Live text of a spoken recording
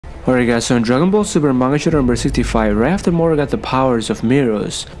Alright guys, so in Dragon Ball Super Manga Chapter number 65, right after Moro got the powers of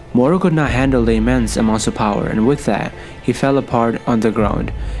Miros, Moro could not handle the immense amounts of power, and with that, he fell apart on the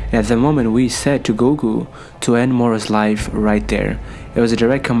ground. And at the moment, Whis said to Goku to end Moro's life right there. It was a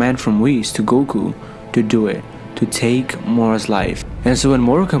direct command from Whis to Goku to do it, to take Moro's life. And so when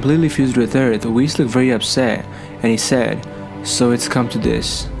Moro completely fused with Earth, Whis looked very upset, and he said, "So it's come to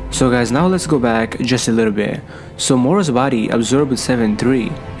this." So guys, now let's go back just a little bit. So Moro's body, absorbed with 7-3,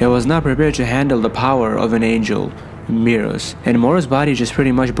 it was not prepared to handle the power of an angel, Miros, and Moro's body just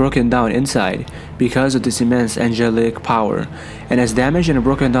pretty much broken down inside because of this immense angelic power. And as damaged and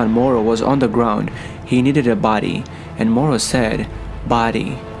broken down Moro was on the ground, he needed a body, and Moro said,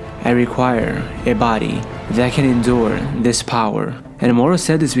 "Body, I require a body that can endure this power." And Moro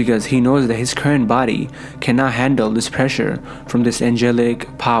said this because he knows that his current body cannot handle this pressure from this angelic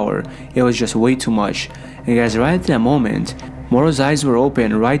power. It was just way too much. And guys, right at that moment, Moro's eyes were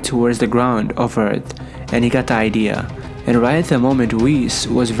open right towards the ground of Earth, and he got the idea. And right at that moment, Whis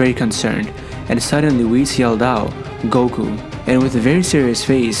was very concerned, and suddenly Whis yelled out, "Goku." And with a very serious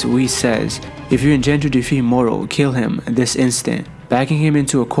face, Whis says, "If you intend to defeat Moro, kill him this instant. Backing him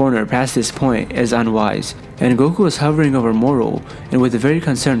into a corner past this point is unwise." And Goku was hovering over Moro, and with a very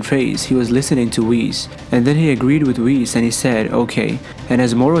concerned face, he was listening to Whis. And then he agreed with Whis and he said, "Okay." And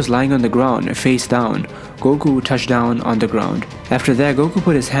as Moro was lying on the ground, face down, Goku touched down on the ground. After that, Goku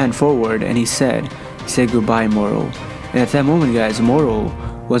put his hand forward and he said, "Say goodbye, Moro." And at that moment, guys, Moro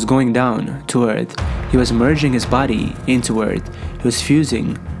was going down to Earth. He was merging his body into Earth. He was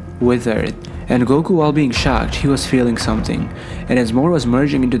fusing with Earth. And Goku, while being shocked, he was feeling something. And as Moro was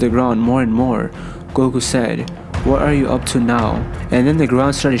merging into the ground more and more, Goku said, "What are you up to now?" And then the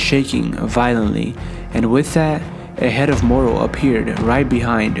ground started shaking violently. And with that, a head of Moro appeared right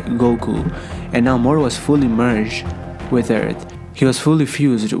behind Goku. And now Moro was fully merged with Earth. He was fully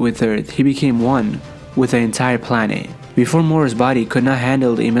fused with Earth. He became one with the entire planet. Before, Moro's body could not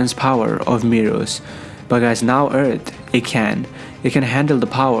handle the immense power of Miros. But guys, now Earth, it can. It can handle the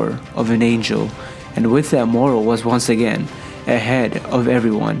power of an angel. And with that, Moro was once again ahead of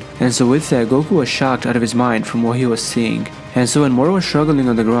everyone. And so with that, Goku was shocked out of his mind from what he was seeing. And so when Moro was struggling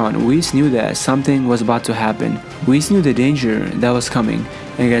on the ground, Whis knew that something was about to happen. Whis knew the danger that was coming.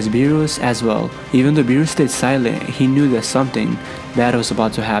 And guys, Beerus as well. Even though Beerus stayed silent, he knew that something bad was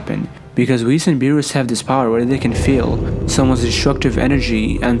about to happen. Because Whis and Beerus have this power where they can feel someone's destructive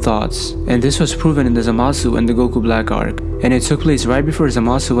energy and thoughts. And this was proven in the Zamasu and the Goku Black arc. And it took place right before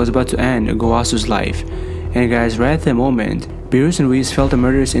Zamasu was about to end Goasu's life. And guys, right at that moment, Beerus and Whis felt a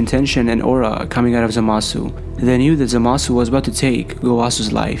murderous intention and aura coming out of Zamasu. They knew that Zamasu was about to take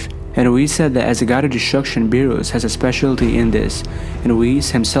Goasu's life. And Whis said that as a god of destruction, Beerus has a specialty in this, and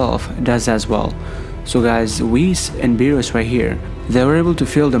Whis himself does as well. So guys, Whis and Beerus right here, they were able to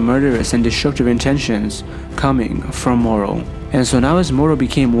feel the murderous and destructive intentions coming from Moro. And so now as Moro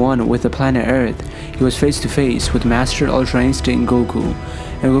became one with the planet Earth, he was face to face with Master Ultra Instinct Goku.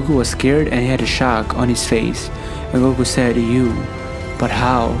 And Goku was scared and he had a shock on his face. And Goku said, "You, but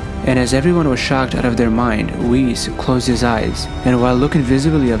how?" And as everyone was shocked out of their mind, Whis closed his eyes. And while looking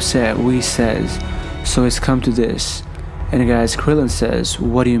visibly upset, Whis says, "So it's come to this." And guys, Krillin says,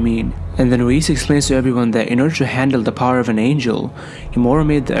 "What do you mean?" And then Whis explains to everyone that in order to handle the power of an angel, Moro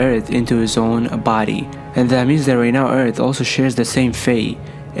made the Earth into his own body. And that means that right now Earth also shares the same fate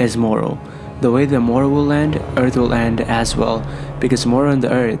as Moro. The way that Moro will end, Earth will end as well, because Moro and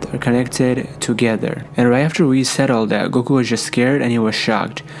the Earth are connected together. And right after Whis said all that, Goku was just scared and he was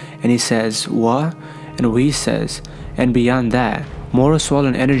shocked. And he says, "What?" And Whis says, "And beyond that, Moro's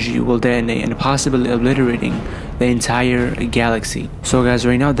swollen energy will detonate and possibly obliterating the entire galaxy." So guys,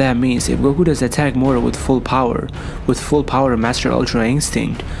 right now that means if Goku does attack Moro with full power of Master Ultra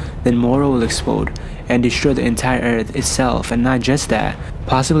Instinct, then Moro will explode and destroy the entire Earth itself, and not just that,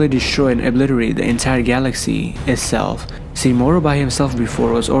 possibly destroy and obliterate the entire galaxy itself. See, Moro by himself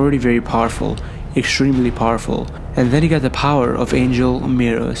before was already very powerful, extremely powerful, and then he got the power of Angel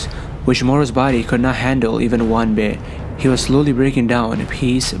Miros, which Moro's body could not handle even one bit. He was slowly breaking down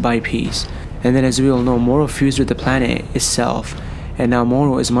piece by piece. And then as we all know, Moro fused with the planet itself. And now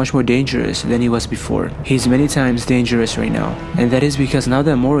Moro is much more dangerous than he was before. He's many times dangerous right now. And that is because now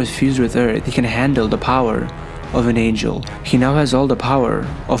that Moro is fused with Earth, he can handle the power of an angel. He now has all the power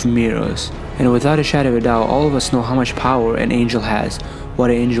of Miros. And without a shadow of a doubt, all of us know how much power an angel has,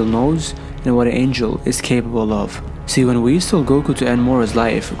 what an angel knows, and what an angel is capable of. See, when Whis told Goku to end Moro's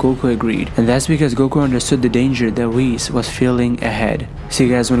life, Goku agreed, and that's because Goku understood the danger that Whis was feeling ahead. See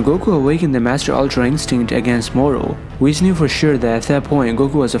guys, when Goku awakened the Master Ultra Instinct against Moro, Whis knew for sure that at that point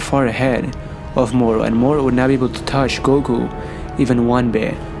Goku was far ahead of Moro, and Moro would not be able to touch Goku even one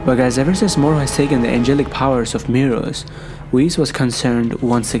bit. But guys, ever since Moro has taken the angelic powers of Miro's, Whis was concerned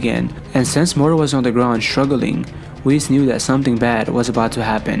once again. And since Moro was on the ground struggling, Whis knew that something bad was about to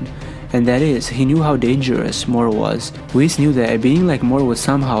happen. And that is, he knew how dangerous Moro was. Whis knew that a being like Moro would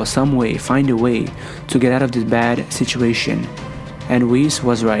somehow, someway find a way to get out of this bad situation. And Whis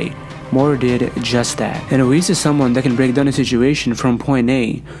was right. Moro did just that. And Whis is someone that can break down a situation from point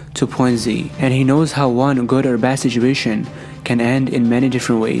A to point Z. And he knows how one good or bad situation can end in many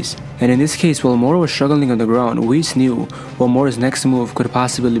different ways. And in this case, while Moro was struggling on the ground, Whis knew what Moro's next move could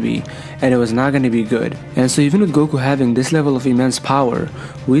possibly be, and it was not going to be good. And so even with Goku having this level of immense power,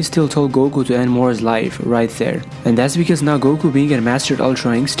 Whis still told Goku to end Moro's life right there. And that's because now Goku being a mastered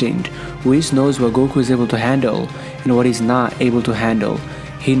Ultra Instinct, Whis knows what Goku is able to handle and what he's not able to handle.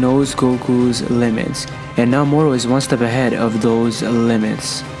 He knows Goku's limits, and now Moro is one step ahead of those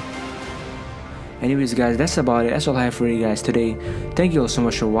limits. Anyways guys, that's about it. That's all I have for you guys today. Thank you all so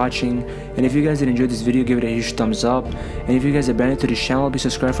much for watching, and if you guys did enjoy this video, give it a huge thumbs up, and if you guys are brand new to this channel, please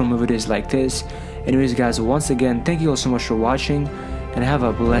subscribe for more videos like this. Anyways guys, once again, thank you all so much for watching, and have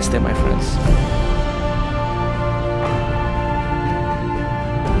a blessed day my friends.